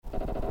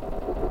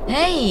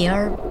Hey,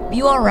 are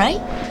you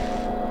alright?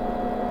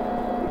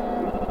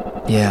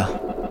 Yeah.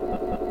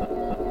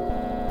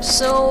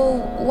 So,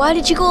 why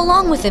did you go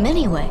along with him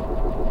anyway?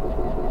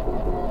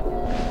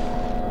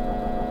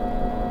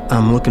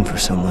 I'm looking for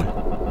someone. So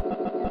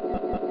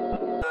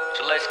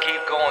let's keep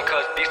going,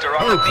 cause these are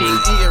on the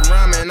beat. Eating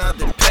ramen out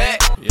the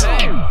pack.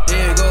 There you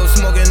go,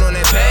 smoking on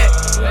that pack.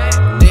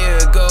 There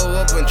you go,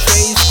 up in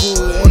trade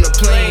school on the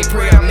plane.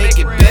 Pray I make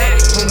it back.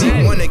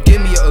 Homie wanna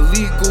give me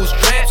illegal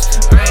straps.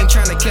 I ain't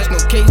tryna catch no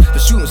case,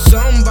 but shooting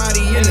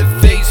somebody in the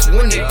face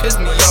when they piss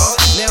me off.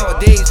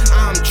 Nowadays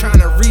I'm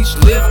tryna reach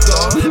lift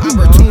off.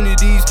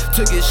 Opportunities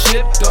to get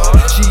shipped off.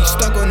 She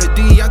stuck on the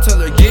D, I tell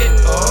her get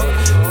off.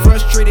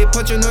 Frustrated,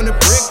 punching on the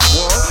brick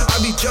wall. I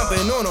be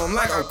jumping on them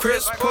like I'm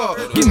Chris Paul.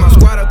 Get my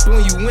squad up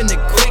on you in a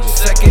quick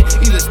second.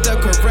 Either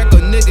step correct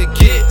or nigga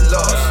get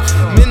lost.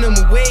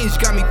 Minimum wage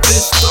got me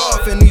pissed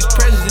off, and these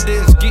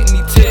presidents get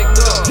me ticked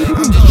off.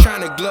 I'm just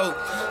trying to glow.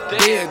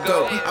 There you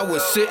go. I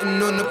was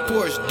sitting on the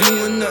porch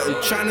doing nothing,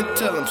 trying to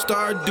tell them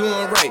start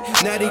doing right.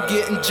 Now they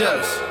getting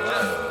jealous.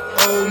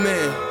 Oh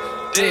man,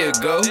 there you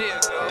go.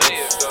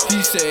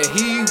 He said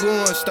he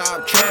gon'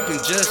 stop trapping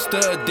just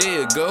a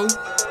day ago.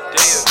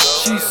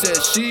 She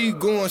said she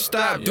gon'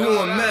 stop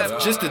doing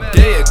meth just a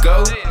day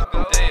ago.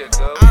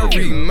 I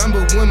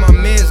remember when my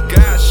mans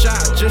got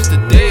shot just a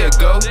day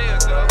ago.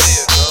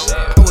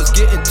 I was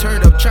getting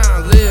turned up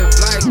trying to live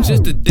like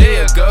just a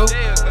day ago.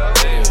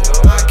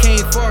 I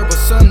came far, but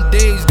some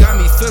days got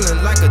me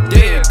feeling like a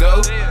day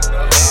ago.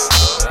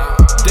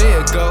 Day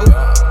ago.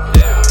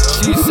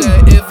 She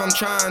said if I'm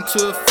trying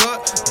to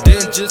fuck,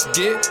 then just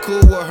get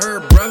cool with her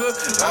brother.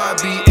 I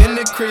be in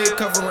the crib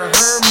covering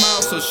her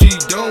mouth so she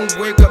don't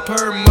wake up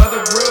her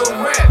mother. Real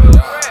rap.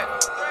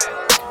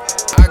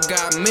 I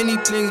got many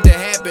things that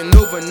happened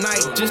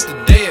overnight just a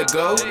day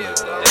ago.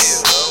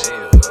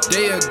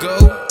 Day ago,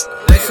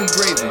 like some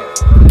gravy.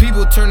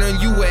 People turn on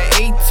you at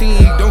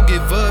 18. Don't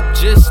give up,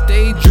 just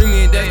stay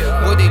dreaming. That's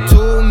what they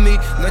told me.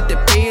 Learn to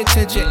pay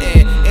attention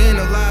and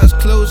analyze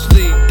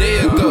closely. Day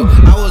ago,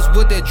 I was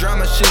with that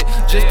drama shit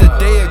just a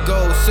day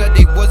ago. Said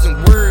they wasn't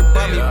worried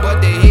about me, but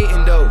they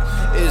hating though.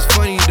 It's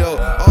funny though,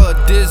 all of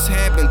this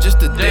happened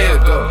just a day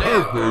ago.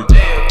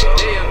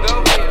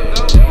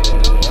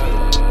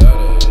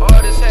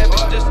 All this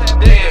happened just a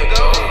day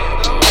ago.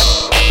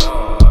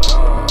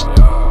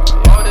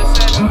 All this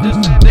happened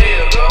just a day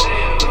ago.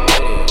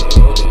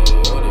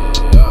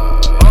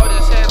 All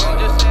this happened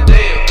just a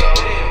day ago.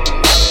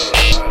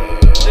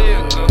 Day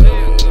ago.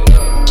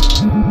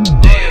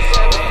 Day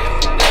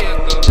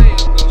ago.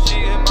 She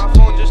hit my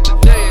phone just a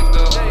day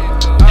ago.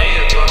 I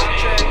hit on the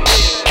track.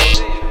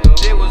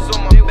 They was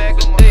on my back a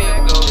day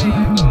ago.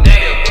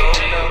 Day ago.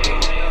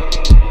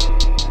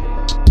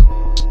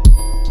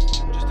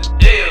 Just a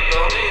day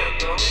ago.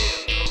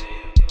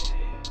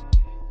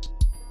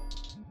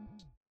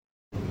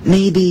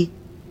 Maybe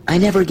I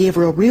never gave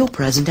her a real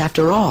present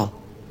after all.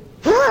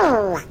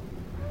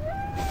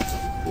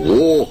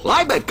 Oh,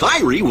 I bet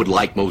Kyrie would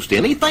like most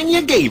anything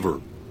you gave her.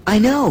 I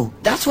know.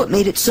 That's what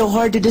made it so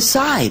hard to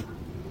decide.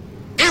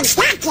 It's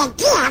not your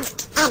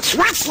gift, it's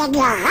what's in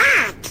your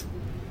heart.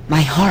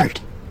 My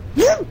heart.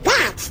 You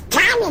bet.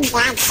 Diamonds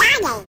are funny.